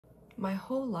My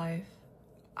whole life,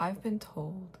 I've been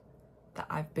told that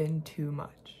I've been too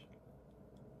much,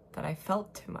 that I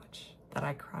felt too much, that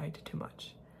I cried too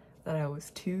much, that I was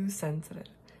too sensitive,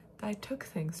 that I took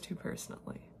things too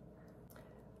personally.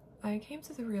 I came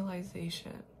to the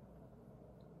realization,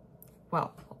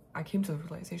 I came to the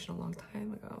realization a long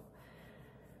time ago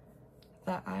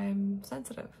that I'm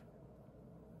sensitive.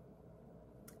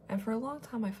 And for a long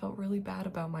time, I felt really bad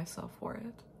about myself for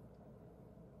it.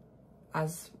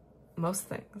 As most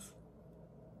things,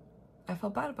 I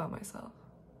felt bad about myself.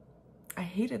 I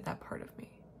hated that part of me.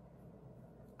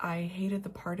 I hated the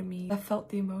part of me that felt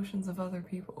the emotions of other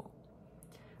people.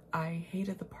 I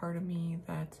hated the part of me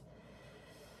that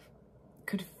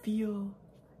could feel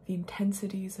the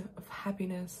intensities of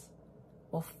happiness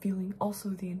while feeling also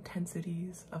the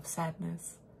intensities of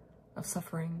sadness, of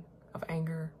suffering, of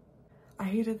anger. I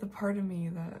hated the part of me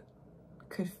that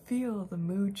could feel the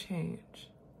mood change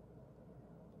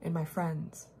in my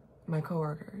friends, my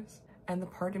coworkers, and the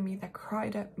part of me that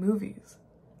cried at movies,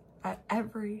 at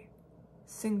every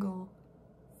single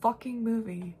fucking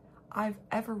movie I've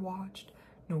ever watched,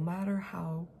 no matter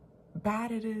how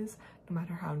bad it is, no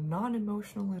matter how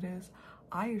non-emotional it is.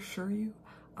 I assure you,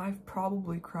 I've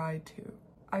probably cried too.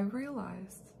 I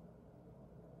realized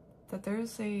that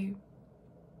there's a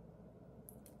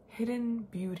hidden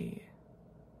beauty,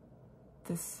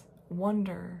 this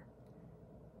wonder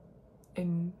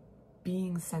in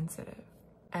being sensitive.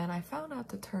 And I found out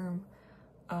the term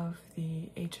of the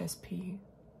HSP,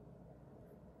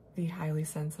 the highly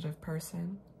sensitive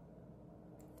person,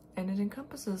 and it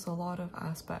encompasses a lot of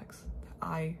aspects that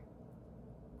I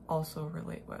also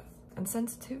relate with. And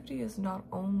sensitivity is not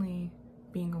only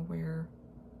being aware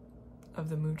of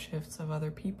the mood shifts of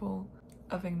other people,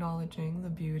 of acknowledging the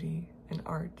beauty in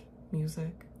art,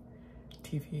 music,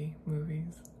 TV,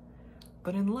 movies,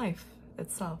 but in life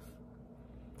itself.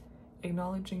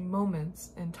 Acknowledging moments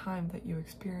in time that you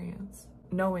experience,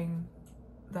 knowing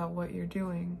that what you're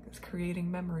doing is creating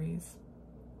memories,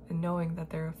 and knowing that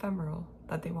they're ephemeral,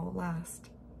 that they won't last,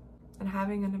 and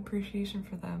having an appreciation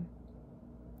for them.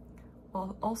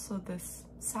 While also this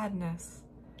sadness,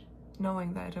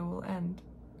 knowing that it will end.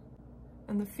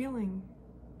 And the feeling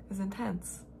is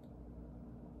intense.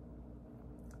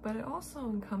 But it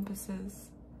also encompasses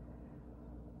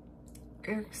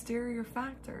exterior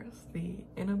factors, the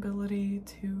inability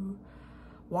to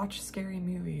watch scary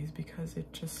movies because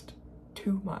it's just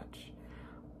too much,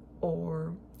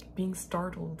 or being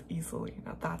startled easily.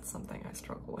 Now that's something I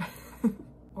struggle with.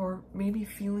 Or maybe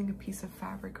feeling a piece of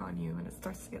fabric on you and it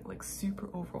starts to get like super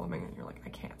overwhelming and you're like, I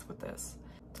can't with this.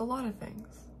 It's a lot of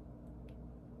things.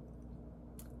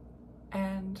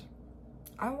 And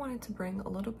I wanted to bring a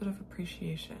little bit of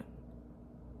appreciation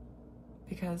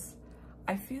because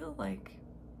I feel like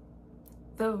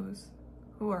those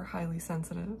who are highly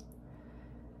sensitive,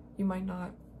 you might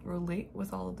not relate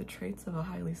with all of the traits of a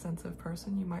highly sensitive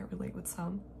person, you might relate with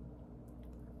some.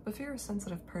 But if you're a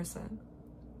sensitive person,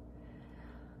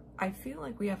 I feel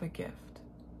like we have a gift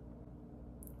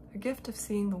of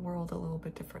seeing the world a little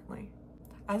bit differently,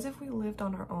 as if we lived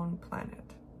on our own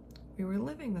planet. We were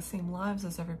living the same lives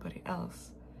as everybody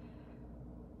else,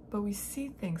 but we see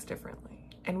things differently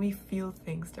and we feel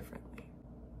things differently.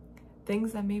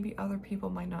 Things that maybe other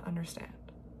people might not understand.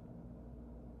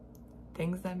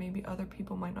 Things that maybe other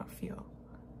people might not feel.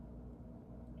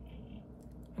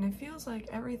 And it feels like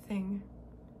everything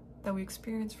that we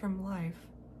experience from life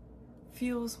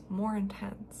feels more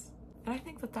intense. And I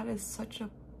think that that is such a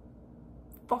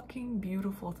fucking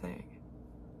beautiful thing.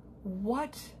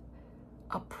 What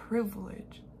a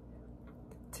privilege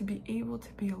to be able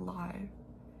to be alive,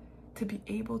 to be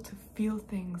able to feel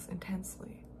things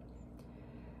intensely,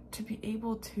 to be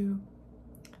able to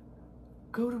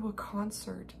go to a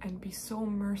concert and be so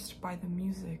immersed by the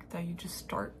music that you just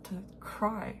start to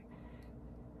cry,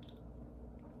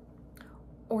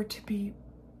 or to be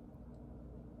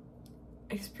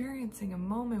experiencing a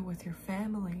moment with your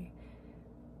family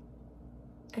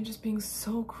and just being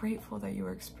so grateful that you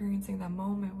are experiencing that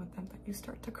moment with them that you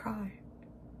start to cry.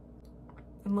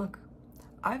 And look,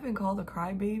 I've been called a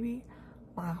crybaby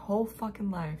my whole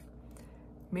fucking life.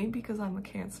 Maybe because I'm a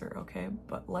Cancer, okay?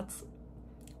 But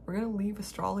we're gonna leave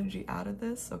astrology out of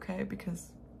this, okay?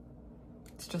 Because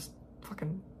it's just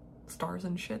fucking stars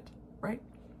and shit, right?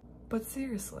 But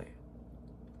seriously,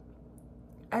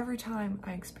 every time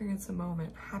I experience a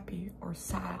moment, happy or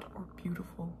sad or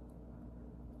beautiful,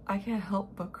 I can't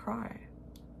help but cry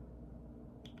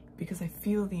because I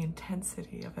feel the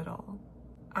intensity of it all.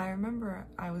 I remember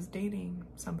I was dating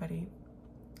somebody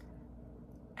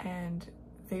and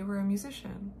they were a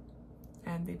musician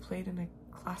and they played in a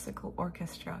classical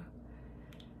orchestra,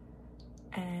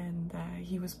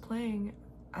 he was playing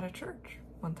at a church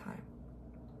one time,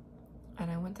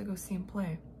 and I went to go see him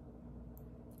play.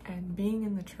 And being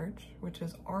in the church, which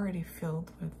is already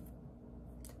filled with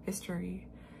history,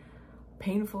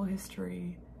 painful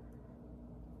history,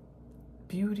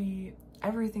 beauty,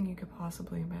 everything you could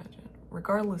possibly imagine,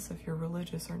 regardless if you're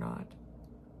religious or not.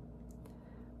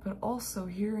 But also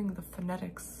hearing the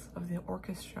phonetics of the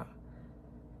orchestra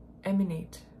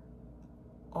emanate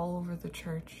all over the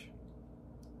church,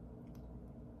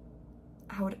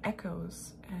 how it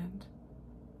echoes and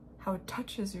how it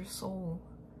touches your soul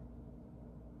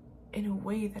in a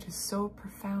way that is so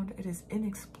profound, it is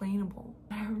inexplainable.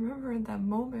 I remember in that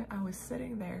moment I was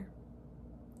sitting there,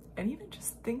 and even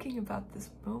just thinking about this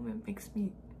moment makes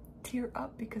me tear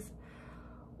up, because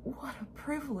what a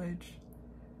privilege.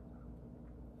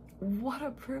 What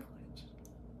a privilege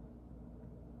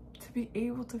to be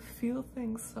able to feel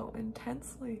things so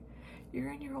intensely.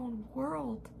 You're in your own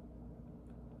world.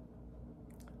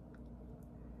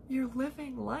 You're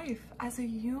living life as a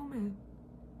human.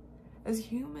 As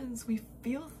humans, we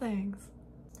feel things.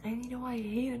 And you know, I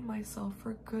hated myself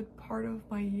for a good part of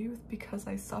my youth because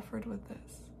I suffered with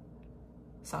this.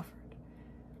 Suffered.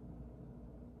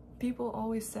 People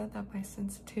always said that my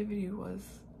sensitivity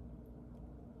was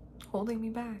holding me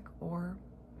back, or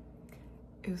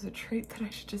it was a trait that I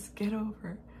should just get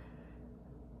over.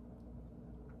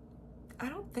 I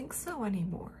don't think so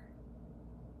anymore.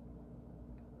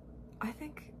 I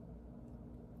think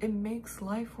it makes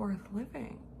life worth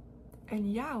living.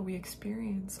 And yeah, we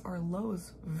experience our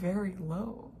lows very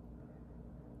low.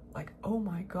 Like, oh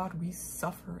my God, we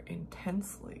suffer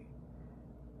intensely.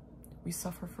 We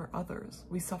suffer for others.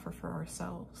 We suffer for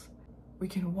ourselves. We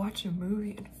can watch a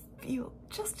movie and feel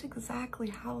just exactly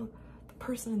how the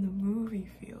person in the movie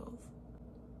feels.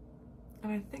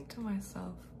 And I think to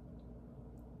myself,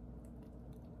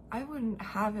 I wouldn't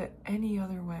have it any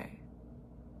other way.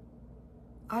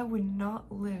 I would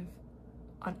not live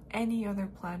on any other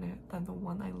planet than the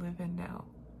one I live in now,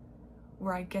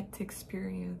 where I get to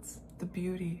experience the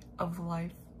beauty of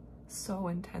life so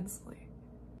intensely.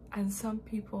 And some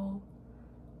people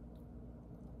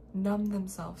numb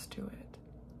themselves to it.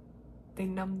 They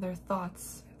numb their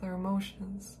thoughts, their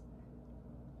emotions.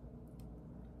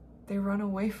 They run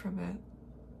away from it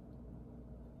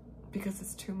because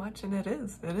it's too much, and it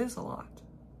is a lot.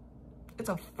 It's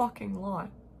a fucking lot.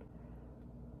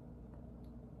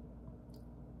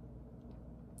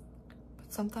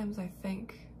 Sometimes I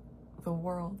thank the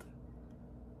world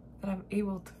that I'm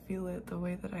able to feel it the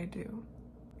way that I do.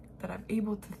 That I'm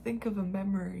able to think of a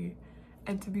memory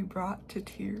and to be brought to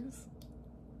tears.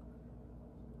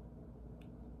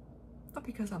 Not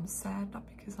because I'm sad, not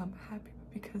because I'm happy,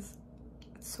 but because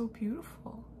it's so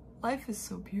beautiful. Life is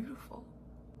so beautiful.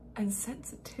 And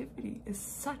sensitivity is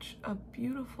such a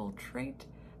beautiful trait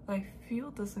that I feel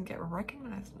doesn't get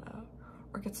recognized enough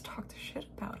or gets talked shit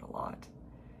about a lot.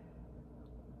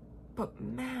 But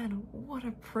man, what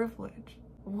a privilege.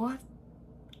 What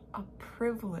a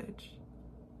privilege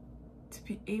to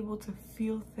be able to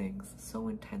feel things so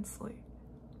intensely.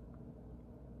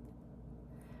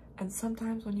 And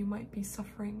sometimes when you might be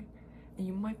suffering and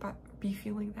you might be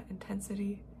feeling that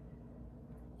intensity,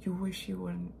 you wish you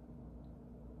wouldn't.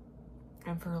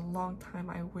 And for a long time,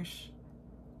 I wish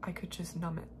I could just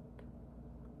numb it.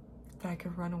 That I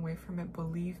could run away from it.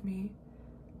 Believe me,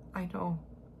 I know.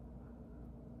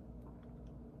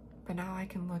 But now I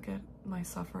can look at my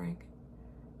suffering,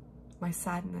 my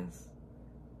sadness,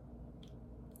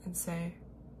 and say,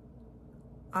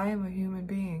 I am a human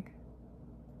being.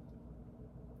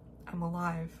 I'm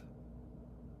alive.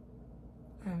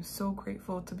 I am so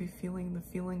grateful to be feeling the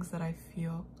feelings that I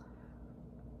feel,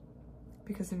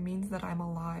 because it means that I'm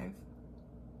alive,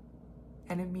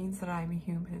 and it means that I'm a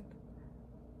human.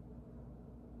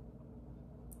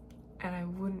 And I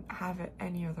wouldn't have it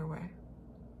any other way.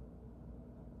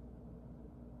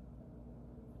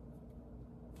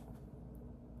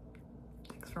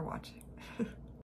 Thanks for watching.